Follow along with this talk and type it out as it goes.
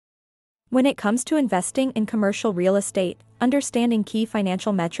When it comes to investing in commercial real estate, understanding key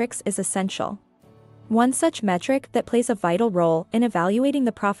financial metrics is essential. One such metric that plays a vital role in evaluating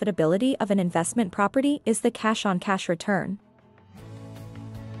the profitability of an investment property is the cash-on-cash return.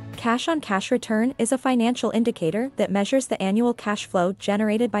 Cash-on-cash return is a financial indicator that measures the annual cash flow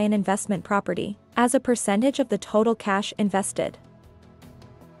generated by an investment property as a percentage of the total cash invested.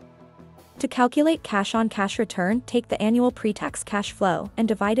 To calculate cash-on-cash return, take the annual pre-tax cash flow and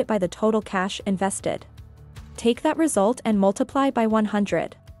divide it by the total cash invested. Take that result and multiply by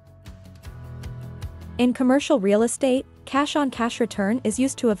 100. In commercial real estate, cash-on-cash return is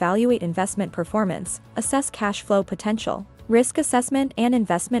used to evaluate investment performance, assess cash flow potential, risk assessment, and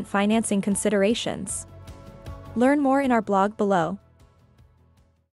investment financing considerations. Learn more in our blog below.